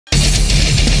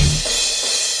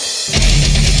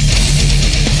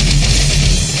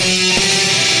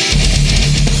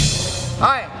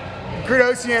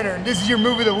Osiander, and this is your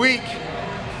move of the week.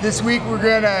 This week we're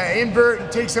gonna invert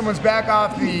and take someone's back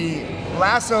off the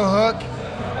lasso hook,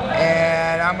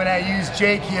 and I'm gonna use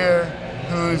Jake here,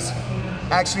 who's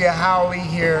actually a haole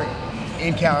here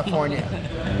in California.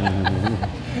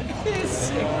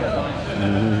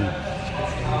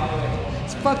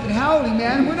 It's fucking haole,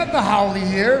 man. We're not the haole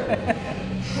here.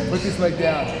 Put this leg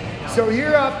down. So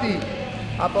here off the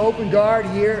open guard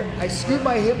here, I scoot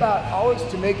my hip out always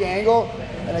to make angle,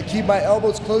 and I keep my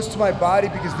elbows close to my body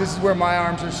because this is where my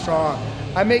arms are strong.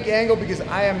 I make angle because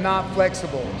I am not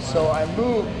flexible. So I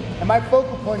move, and my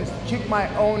focal point is to kick my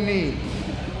own knee.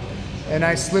 And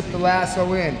I slip the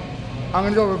lasso in. I'm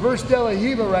gonna go reverse de la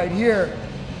Riva right here.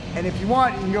 And if you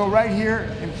want, you can go right here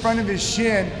in front of his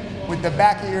shin with the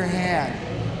back of your hand.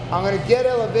 I'm gonna get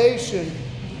elevation,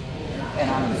 and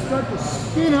I'm gonna start to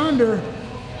spin under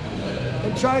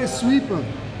and try to sweep him.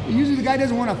 Usually the guy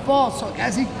doesn't want to fall, so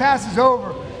as he passes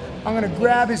over, I'm gonna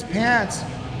grab his pants,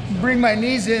 bring my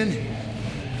knees in,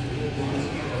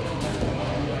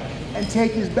 and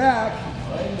take his back.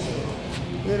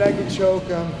 Then I can choke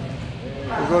him.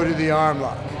 We'll go to the arm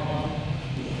lock.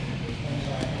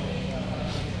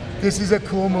 This is a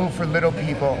cool move for little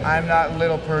people. I'm not a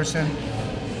little person,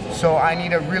 so I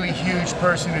need a really huge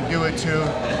person to do it too.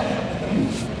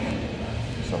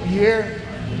 So here,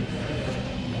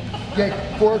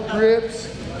 get 4 grips.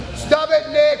 Stop it,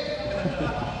 Nick!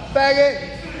 Faggot!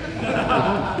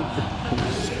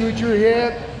 Scoot your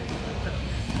hip.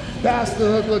 Pass the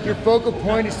hook. Look, your focal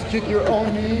point is to kick your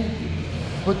own knee.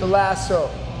 Put the lasso.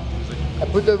 I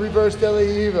put the reverse de la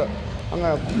Riva. I'm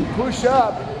gonna push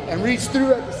up and reach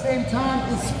through at the same time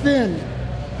and spin.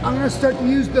 I'm gonna start to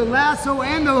use the lasso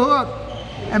and the hook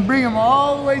and bring them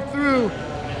all the way through.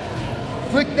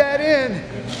 Flick that in.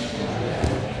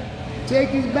 Take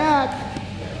his back.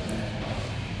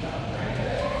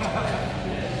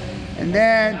 And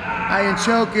then I can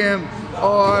choke him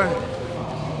or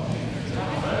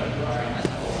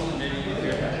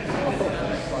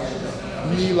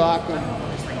knee lock him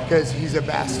because he's a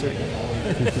bastard.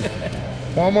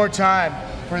 One more time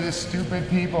for the stupid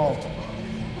people.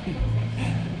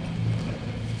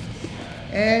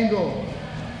 Angle.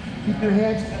 Keep your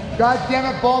hands. God damn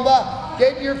it, Bomba.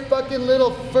 Get your fucking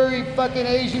little furry fucking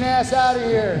Asian ass out of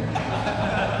here.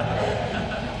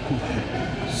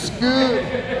 Scoot.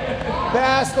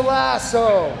 Pass the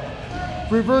lasso.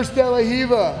 Reverse de la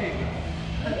Riva.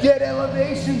 Get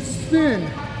elevation, spin.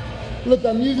 Look,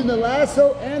 I'm using the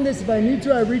lasso and this. If I need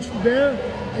to, I reach there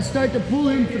and start to pull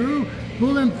him through,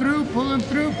 pull him through, pull him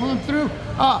through, pull him through.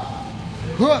 Up.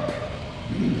 Hook.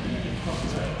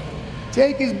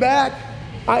 Take his back.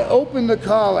 I open the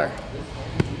collar.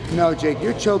 No, Jake,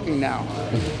 you're choking now.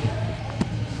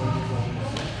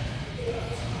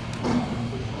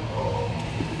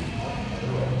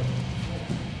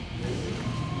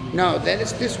 No, then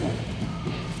it's this one.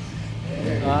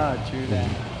 Ah, true that.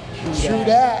 True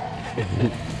that.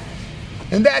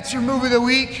 And that's your move of the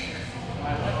week.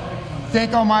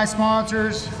 Thank all my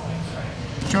sponsors.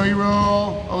 Joey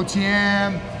Roll,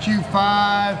 OTM,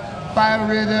 Q5,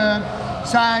 Biorhythm,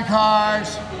 Sign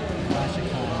Cars,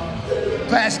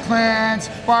 Clash Clans,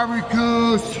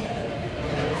 Barbecues,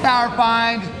 Power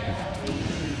Find.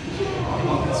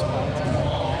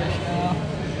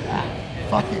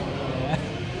 Fuck it.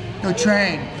 Go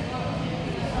train.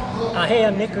 Hey,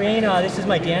 I'm Nick Green. This is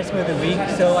my dance move of the week.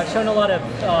 So I've shown a lot of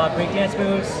breakdance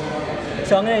moves.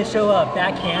 So I'm going to show a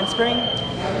back handspring.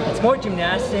 It's more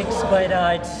gymnastics, but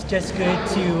it's just good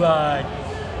to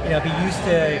be used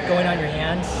to going on your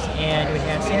hands and doing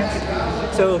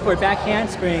handstands. So for a back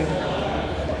handspring,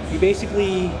 you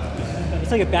basically,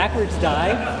 it's like a backwards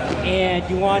dive, and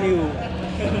you want to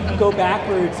go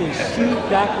backwards and shoot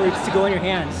backwards to go on your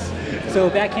hands. So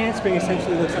back handspring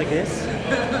essentially looks like this.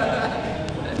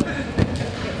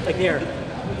 Like there.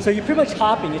 So you're pretty much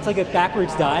hopping. It's like a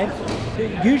backwards dive.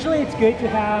 Usually it's good to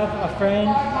have a friend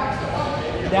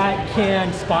that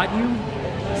can spot you.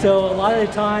 So a lot of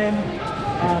the time,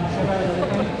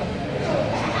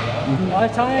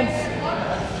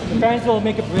 the friends will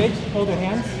make a bridge, hold their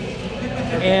hands,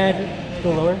 and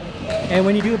go lower. And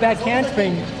when you do a back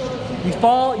handspring, you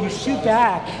fall, you shoot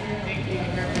back,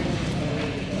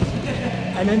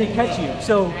 and then they catch you.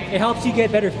 So it helps you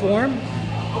get better form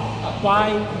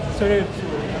by sort of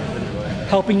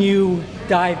helping you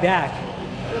dive back.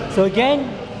 So again,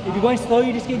 if you're going slow,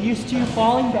 you just get used to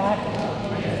falling back,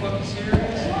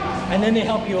 and then they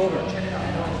help you over.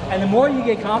 And the more you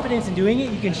get confidence in doing it,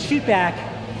 you can shoot back.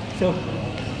 So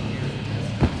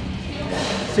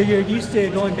you're used to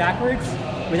going backwards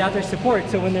without their support.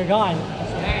 So when they're gone,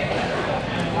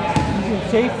 you can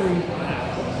safely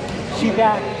shoot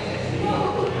back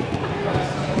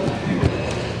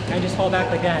And just fall back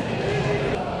like that.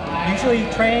 Usually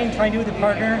try and do with a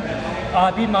partner.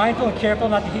 Be mindful and careful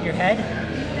not to hit your head.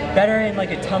 Better in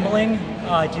like a tumbling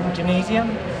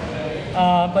gymnasium.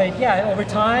 But yeah, over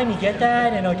time you get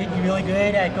that, and it'll get you really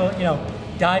good at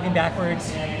diving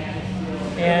backwards.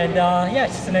 And yeah,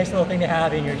 it's just a nice little thing to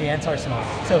have in your dance arsenal.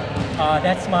 So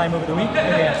that's my move of the week, or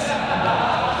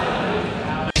dance.